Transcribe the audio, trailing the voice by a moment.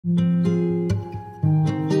What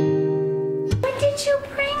did you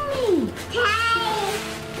bring me? Hey.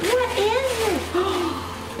 What is it?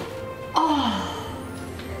 Oh,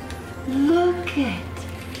 look at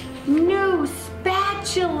new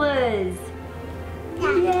spatulas.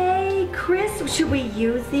 Yay, Chris. Should we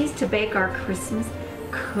use these to bake our Christmas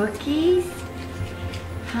cookies?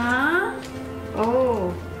 Huh?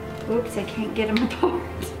 Oh, oops, I can't get them apart.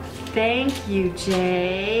 Thank you,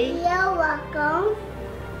 Jay. You're welcome.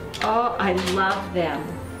 Oh, I love them.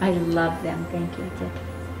 I love them. Thank you, Jay.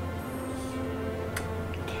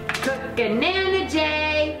 TIAnna,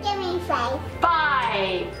 Jay. Give me 5.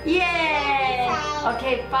 5. Yay. 5.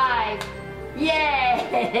 Okay, 5.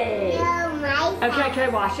 Yay. No, my 5. Okay, can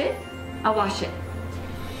I wash it? I'll wash it.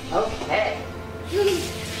 Okay.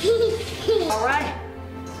 All right.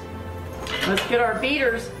 Let's get our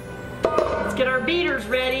beaters. Let's get our beaters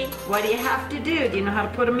ready. What do you have to do? Do you know how to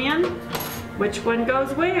put them in? Which one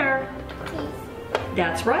goes where?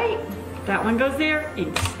 That's right. That one goes there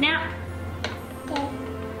and snap. Okay.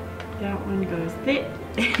 That one goes there.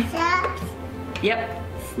 Stop. Yep.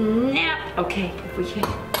 Snap. Okay, if we can.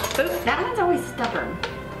 Oops, that one's always stubborn.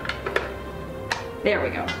 There we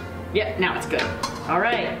go. Yep, now it's good. All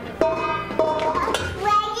right.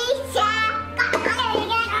 Ready, set, go.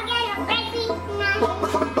 Ready,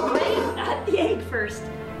 Wait, not the egg first.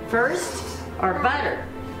 First, our butter.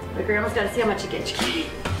 The grandma's got to see how much you get.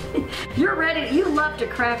 You're ready. You love to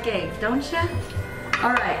crack eggs, don't you?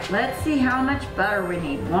 All right, let's see how much butter we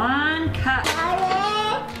need. 1 cup.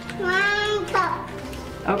 1 cup.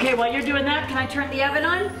 Okay, while you're doing that, can I turn the oven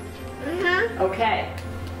on? Okay.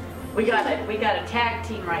 We got a tag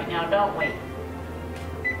team right now, don't we?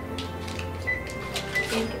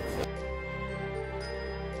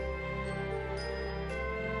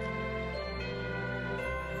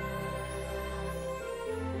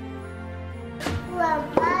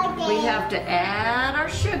 We have to add our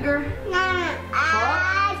sugar.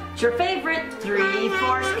 Oh, it's your favorite,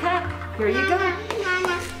 3/4 cup. Here you go.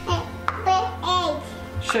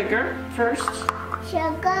 Sugar first.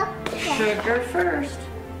 Sugar. Sugar first.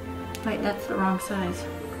 Wait, that's the wrong size.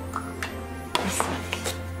 This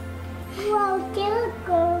size. Whoa,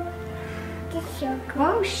 sugar. The sugar.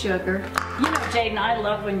 Whoa, sugar. You know, Jaden, I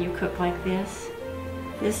love when you cook like this.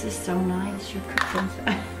 This is so nice. You're cooking.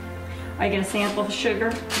 Are you gonna sample the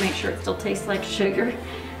sugar? Make sure it still tastes like sugar.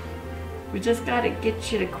 We just gotta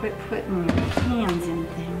get you to quit putting your hands in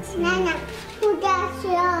things. Nana, who does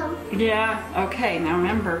show? Yeah, okay, now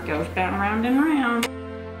remember, it goes back around and around.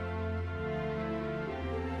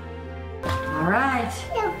 All right,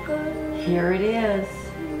 here it is.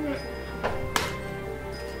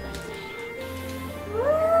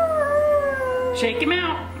 Shake him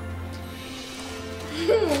out.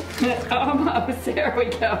 Almost, there we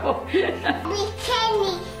go.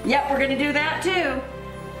 Yep, we're gonna do that too.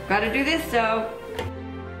 Gotta do this though.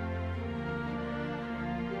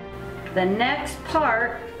 The next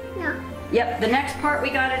part. No. Yep, the next part we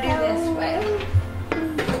gotta do this way.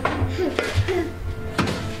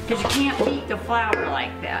 Because you can't beat the flour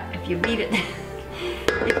like that. If you beat it,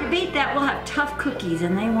 if you beat that, we'll have tough cookies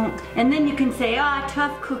and they won't. And then you can say, ah,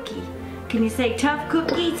 tough cookie. Can you say tough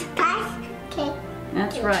cookies? Tough cookie.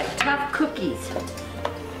 That's right, tough cookies.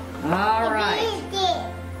 All right.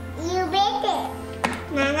 You beat it.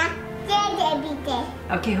 Nana, Dad beat it.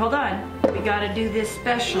 Okay, hold on. We gotta do this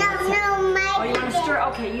special. No, my. Oh, you wanna stir?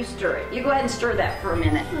 Okay, you stir it. You go ahead and stir that for a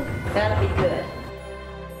minute. That'll be good.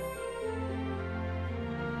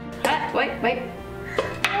 Ah, wait.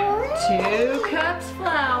 2 cups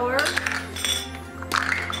flour.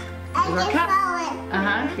 Here's a cup.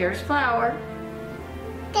 Here's flour.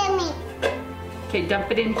 Give me. Okay, dump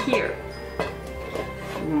it in here.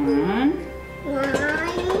 1. 1,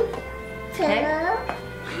 2. Okay.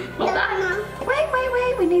 Hold on. Wait.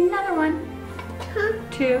 We need another one.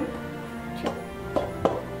 2.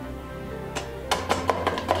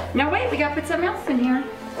 No, wait. We gotta put something else in here.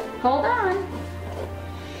 Hold on.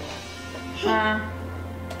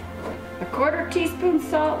 1/4 teaspoon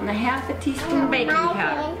salt and 1/2 teaspoon baking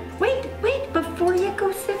powder. Wait. Before you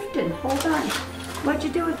go sifting. Hold on. What'd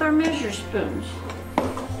you do with our measure spoons?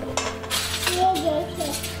 Well,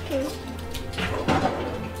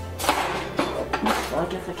 I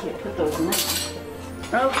guess I can't put those in there.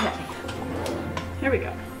 Okay. Here we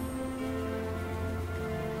go.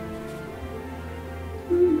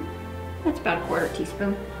 That's about 1/4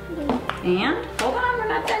 teaspoon. And, hold on, we're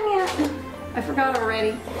not done yet. I forgot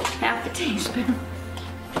already. 1/2 teaspoon.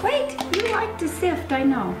 Wait, you like to sift, I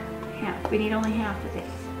know. Half. We need only 1/2 of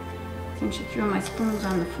this. Since you threw my spoons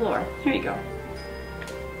on the floor. Here you go.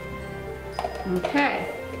 Okay.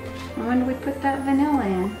 And when do we put that vanilla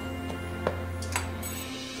in?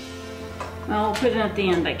 Well, we'll put it at the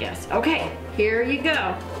end, I guess. Okay, here you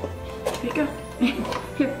go. Here you go.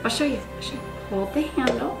 Here, I'll show you. Hold the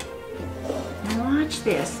handle. And watch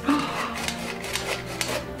this.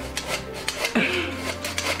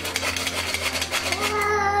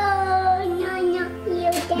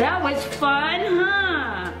 That was fun,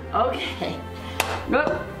 huh? Okay.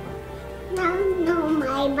 Nope. No,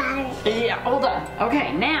 my body. Yeah, hold on.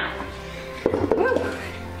 Okay, now. Woo.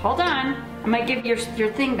 Hold on. I'm gonna give your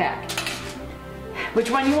thing back. Which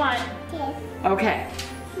one you want? Yes. Okay.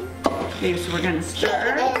 Okay, so we're gonna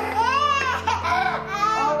stir.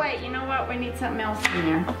 Oh wait, you know what? We need something else in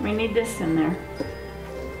there. We need this in there.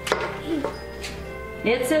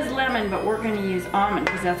 It says lemon, but we're gonna use almond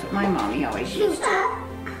because that's what my mommy always used.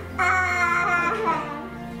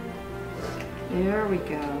 There we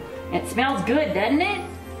go. It smells good, doesn't it?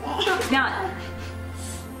 Smell it.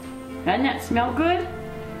 Doesn't that smell good?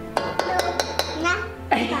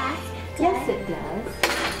 Yes, it does.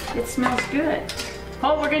 It smells good.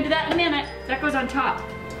 Oh, we're gonna do that in a minute. That goes on top.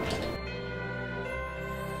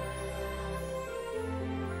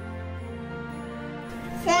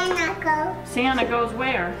 Santa goes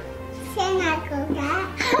where? Santa goes that.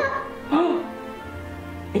 Oh,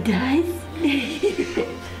 it does?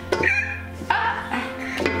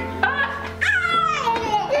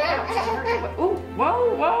 Oh,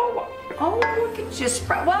 whoa, whoa. Oh, look at you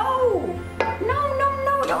spread. Whoa. No,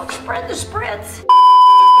 don't spread the spritz.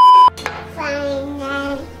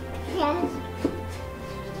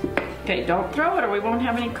 Okay, don't throw it or we won't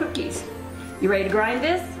have any cookies. You ready to grind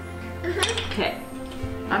this? Okay.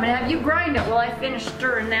 I'm gonna have you grind it while I finish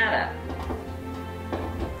stirring that up.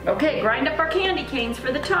 Okay, grind up our candy canes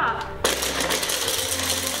for the top.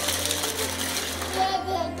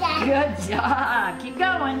 Good job. Keep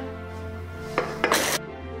going.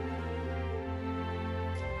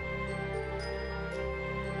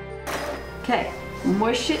 Okay,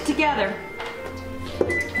 mush it together.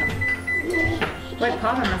 Wait,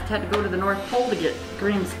 Papa must have had to go to the North Pole to get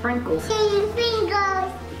green sprinkles.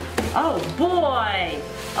 Oh boy!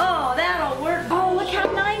 Oh, that'll work. Oh, look how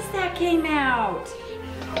nice that came out.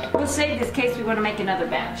 We'll save this in case we want to make another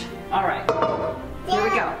batch. All right, here we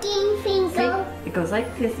go. See, it goes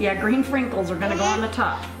like this. Yeah, green sprinkles are gonna go on the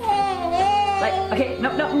top. Like, okay, no,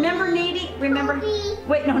 remember kneading? Remember?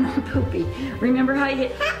 Wait, no, poopy. Remember how you,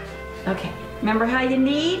 okay, remember how you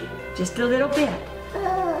knead? Just a little bit.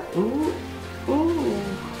 Ooh,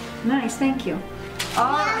 nice, thank you.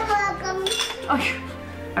 Oh,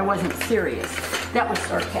 I wasn't serious. That was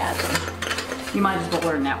sarcasm. You might as well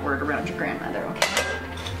learn that word around your grandmother, okay?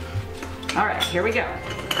 All right, here we go.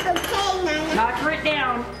 Okay, Nana. Knock it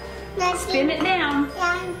down. Spin it down.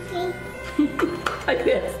 Like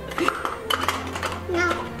this. No,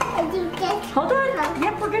 do this. Hold on.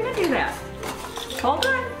 Yep, we're gonna do that. Hold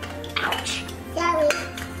on. Ouch. Sorry.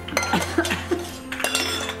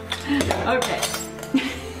 Okay.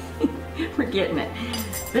 We're getting it.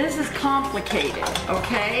 This is complicated,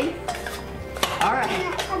 okay? All right,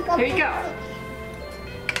 here you go.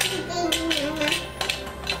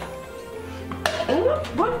 Ooh,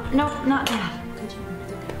 whoop, no, not that.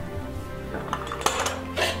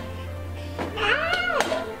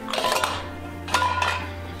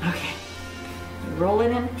 Okay, you roll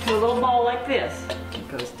it into a little ball like this. It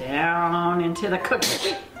goes down into the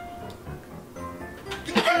cookie.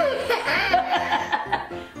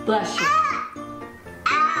 Bless you.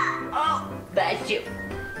 Oh, bless you.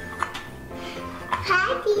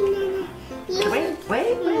 Party, Nana. Wait. My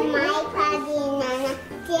party, Nana.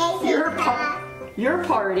 Your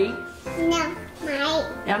party. No, my.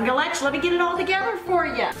 I'm gonna let me get it all together for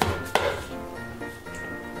you.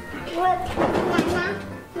 Look, Nana.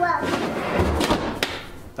 Look.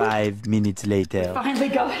 5 minutes later. Finally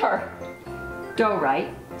got our dough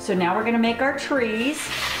right. So now we're gonna make our trees.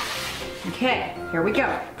 Okay, here we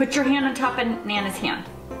go. Put your hand on top of Nana's hand.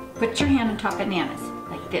 Put your hand on top of Nana's,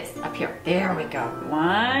 like this, up here. There we go.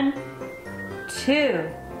 1, 2.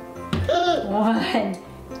 1,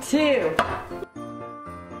 2.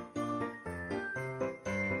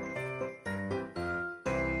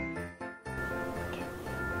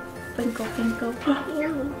 Twinkle, twinkle.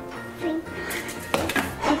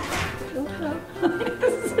 No.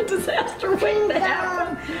 This is a disaster waiting to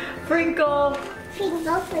happen. Sprinkle.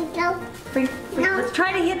 Finger. No. Let's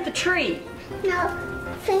try to hit the tree. No.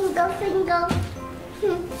 Finger.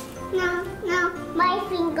 No, my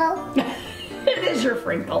finger. It is your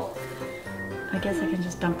Frinkle. I guess I can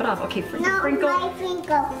just dump it off. Okay, Frinkle, No, Frinkle. my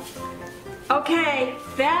finger. Okay,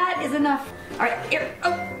 that is enough. All right, here.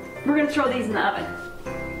 Oh, we're gonna throw these in the oven.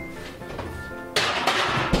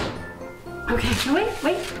 Okay,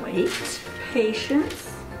 wait.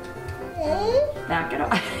 Patience. Back it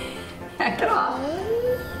off. Back it off.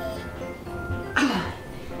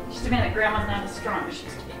 Just a minute, Grandma's not as strong as she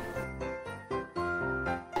used to be.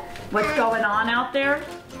 What's going on out there?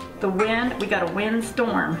 The wind, we got a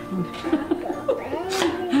windstorm.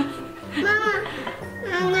 Mama,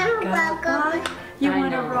 I want to rock. You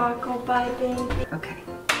want to rock-a-bye, baby? Okay.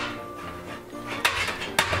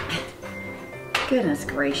 Goodness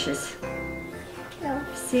gracious.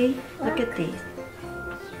 See? Look at these.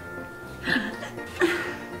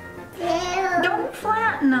 Don't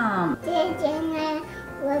flatten them. TIAnna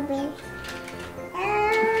ribbon.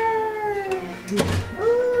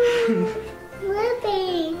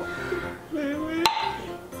 Ribbon. Mama,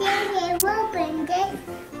 TIAnna ribbon this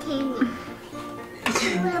candy.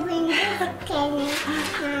 Ribbon this candy.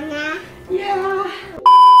 Mama. Yeah.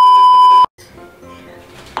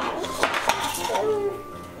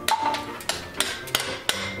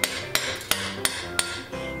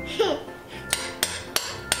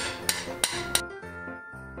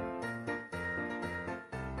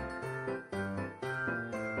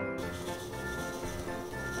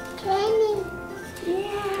 Candy.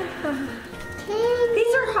 Yeah. Candy.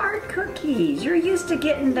 These are hard cookies. You're used to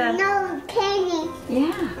getting the... No, candy.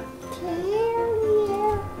 Yeah. Candy.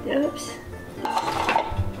 Oops.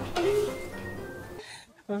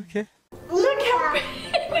 Okay. Look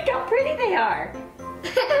how pretty they are.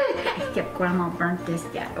 Yep, Grandma burnt this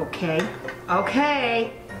yet. Okay.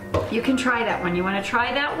 Okay. You can try that one. You want to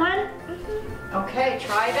try that one? Okay,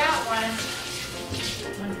 try that one.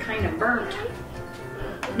 This one's kind of burnt.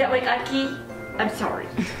 That way, Aki. I'm sorry.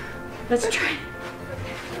 Let's try.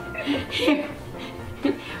 Here.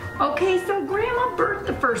 Okay, so Grandma burnt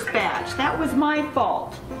the first batch. That was my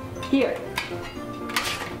fault. Here.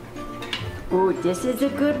 Oh, this is a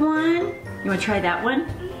good one. You want to try that one?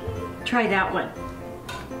 Try that one.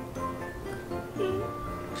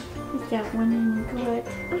 Is that one any good?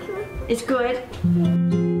 It's good?